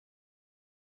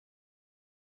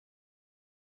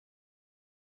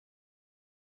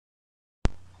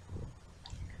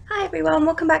Hi everyone,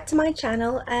 welcome back to my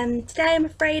channel. Today I'm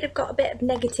afraid I've got a bit of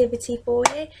negativity for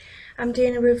you. I'm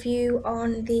doing a review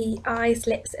on the Eyes,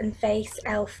 Lips and Face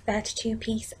e.l.f. 32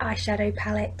 piece eyeshadow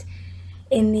palette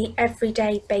in the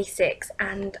Everyday Basics,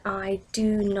 and I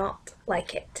do not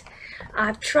like it.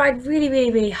 I've tried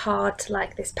really hard to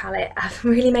like this palette. I've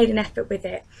really made an effort with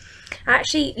it. I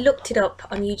actually looked it up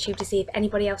on YouTube to see if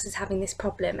anybody else is having this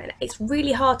problem, and it's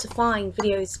really hard to find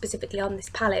videos specifically on this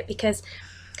palette because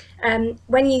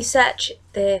when you search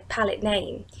the palette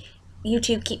name,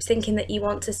 YouTube keeps thinking that you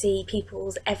want to see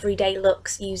people's everyday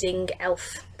looks using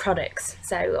e.l.f. products,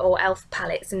 or e.l.f.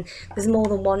 palettes, and there's more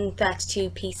than one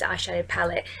 32 piece eyeshadow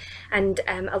palette, and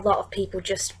a lot of people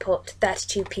just put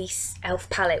 32 piece e.l.f.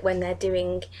 palette when they're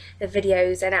doing the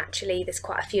videos, and actually there's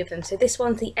quite a few of them. So this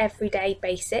one's the Everyday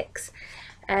Basics,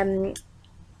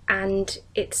 and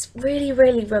it's really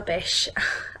rubbish.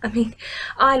 I mean,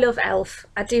 I love e.l.f.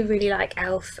 I do really like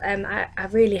e.l.f. I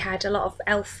really had a lot of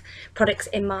e.l.f. products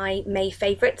in my May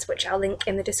favourites, which I'll link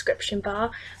in the description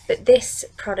bar, but this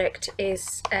product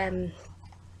is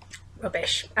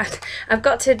rubbish. I've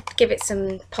got to give it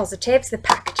some positives. The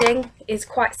packaging is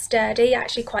quite sturdy. I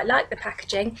actually quite like the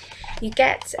packaging. You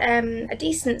get a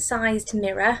decent sized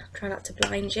mirror, try not to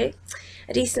blind you,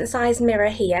 a decent sized mirror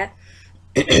here.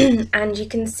 And you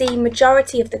can see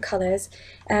majority of the colours.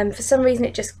 For some reason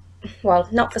it just, well,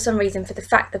 not for some reason, for the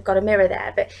fact they've got a mirror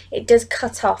there, but it does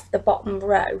cut off the bottom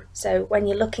row, so when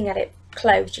you're looking at it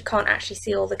closed you can't actually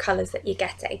see all the colours that you're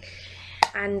getting.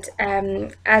 And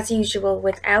as usual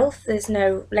with e.l.f. there's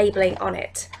no labelling on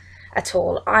it at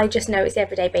all. I just know it's the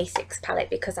Everyday Basics palette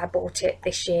because I bought it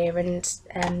this year, and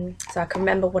so I can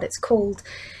remember what it's called.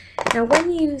 Now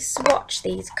when you swatch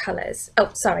these colours, oh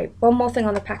sorry, one more thing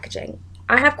on the packaging.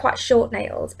 I have quite short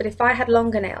nails, but if I had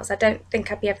longer nails I don't think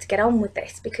I'd be able to get on with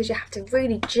this, because you have to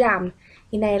really jam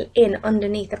your nail in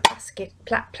underneath the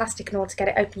plastic in order to get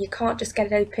it open. You can't just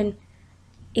get it open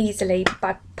easily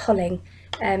by pulling.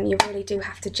 You really do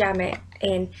have to jam it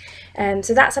in.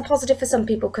 So that's a positive for some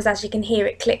people, because as you can hear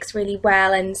it clicks really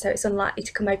well, and so it's unlikely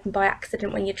to come open by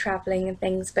accident when you're travelling and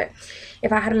things. But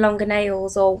if I had longer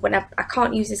nails, or when I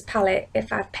can't use this palette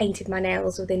if I've painted my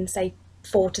nails within say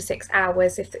 4 to 6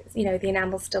 hours, if you know the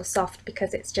enamel's still soft,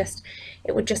 because it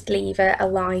would just leave a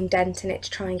line dent in it to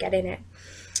try and get in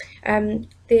it.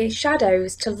 The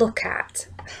shadows to look at,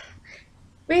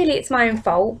 really it's my own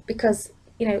fault, because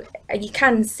you know you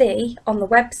can see on the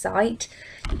website,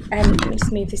 let me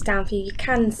just move this down for you, you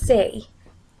can see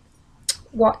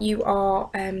what you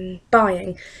are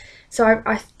buying. So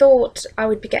I thought I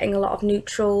would be getting a lot of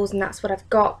neutrals, and that's what I've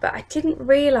got, but I didn't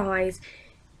realise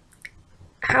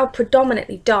how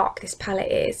predominantly dark this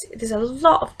palette is. There's a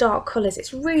lot of dark colours.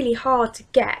 It's really hard to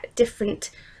get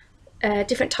different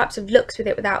types of looks with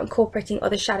it without incorporating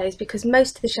other shadows, because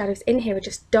most of the shadows in here are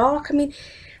just dark. I mean,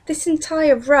 this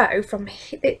entire row from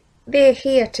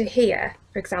here to here,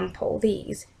 for example,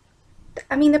 these,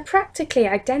 I mean, they're practically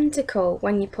identical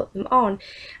when you put them on.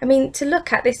 I mean, to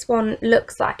look at, this one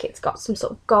looks like it's got some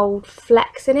sort of gold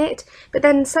flecks in it, but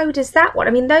then so does that one.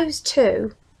 I mean, those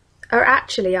two are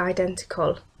actually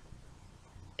identical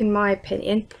in my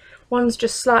opinion. One's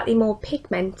just slightly more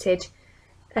pigmented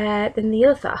than the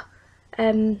other.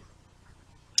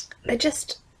 They're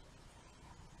just,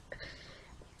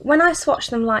 when I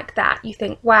swatch them like that you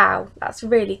think, wow, that's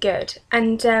really good.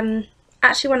 And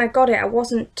actually when I got it I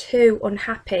wasn't too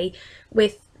unhappy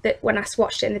with that when I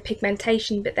swatched it in the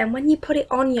pigmentation, but then when you put it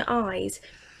on your eyes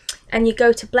and you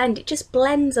go to blend, it just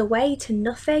blends away to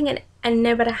nothing, and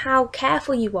no matter how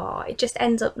careful you are it just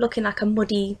ends up looking like a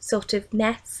muddy sort of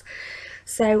mess.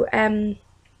 So I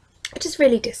just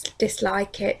really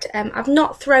dislike it. I've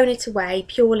not thrown it away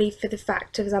purely for the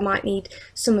fact of I might need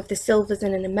some of the silvers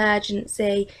in an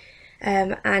emergency,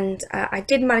 and I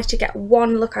did manage to get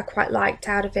one look I quite liked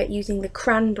out of it using the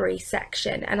cranberry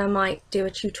section, and I might do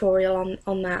a tutorial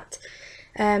on that.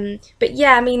 But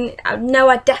yeah, I mean, no,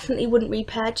 I definitely wouldn't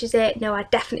repurchase it. No, I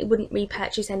definitely wouldn't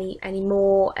repurchase any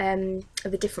more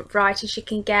of the different varieties you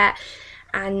can get.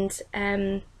 And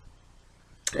I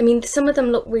mean, some of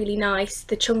them look really nice,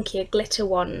 the chunkier glitter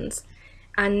ones,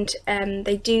 and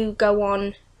they do go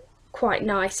on quite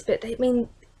nice, but I mean,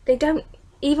 they don't,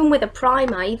 even with a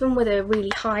primer, even with a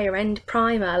really higher end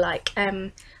primer, like I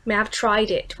mean, I've tried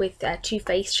it with Too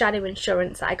Faced Shadow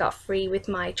Insurance that I got free with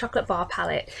my chocolate bar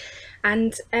palette,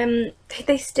 and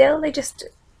they just,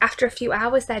 after a few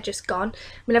hours they're just gone.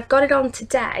 I mean, I've got it on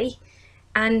today,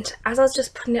 and as I was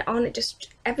just putting it on, it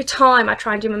just, every time I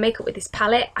try and do my makeup with this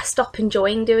palette I stop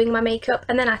enjoying doing my makeup,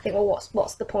 and then I think, well,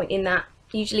 what's the point in that?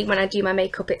 Usually when I do my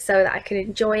makeup it's so that I can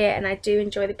enjoy it, and I do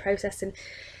enjoy the process, and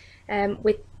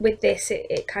with this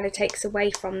it kind of takes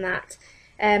away from that.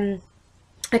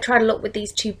 I tried a lot with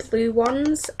these two blue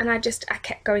ones, and I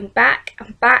kept going back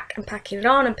and back and packing it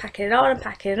on and packing it on and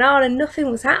packing it on, and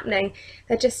nothing was happening.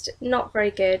 They're just not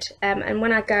very good. And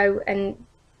when I go and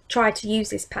try to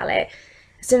use this palette,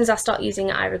 as soon as I start using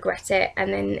it I regret it,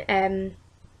 and then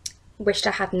wished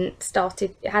I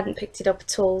hadn't picked it up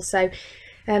at all. So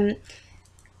I'm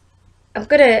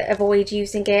going to avoid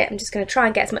using it. I'm just going to try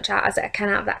and get as much out as I can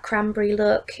out of that cranberry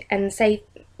look and save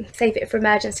it for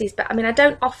emergencies. But I mean, I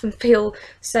don't often feel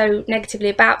so negatively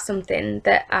about something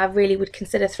that I really would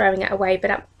consider throwing it away,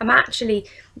 but I'm actually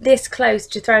this close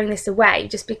to throwing this away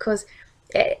just because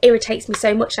it irritates me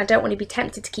so much, and I don't want to be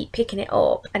tempted to keep picking it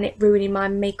up and it ruining my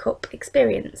makeup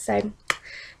experience. So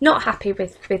not happy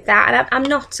with that. And I'm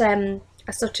not a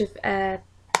sort of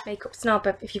makeup snob.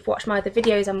 If you've watched my other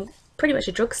videos, I'm pretty much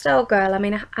a drugstore girl. I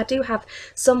mean, I do have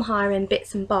some higher end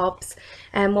bits and bobs,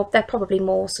 well, they're probably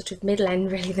more sort of middle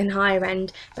end really than higher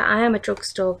end, but I am a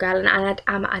drugstore girl, and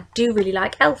I do really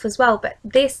like Elf as well, but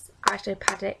this eyeshadow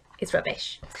palette is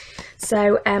rubbish.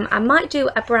 So I might do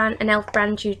an Elf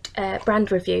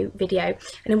brand review video,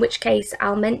 and in which case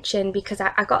I'll mention, because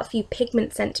I got a few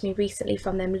pigments sent to me recently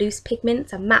from them, loose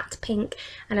pigments, a matte pink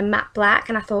and a matte black,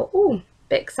 and I thought, oh, a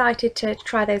bit excited to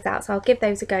try those out, so I'll give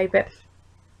those a go. But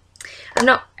I've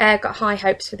not got high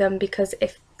hopes for them, because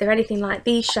if they're anything like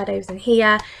these shadows in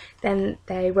here, then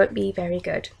they won't be very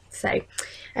good. So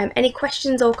any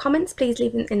questions or comments, please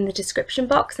leave them in the description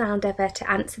box and I'll endeavour to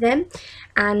answer them.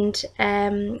 And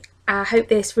I hope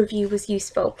this review was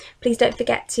useful. Please don't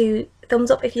forget to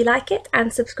thumbs up if you like it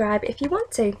and subscribe if you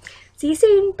want to. See you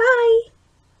soon. Bye.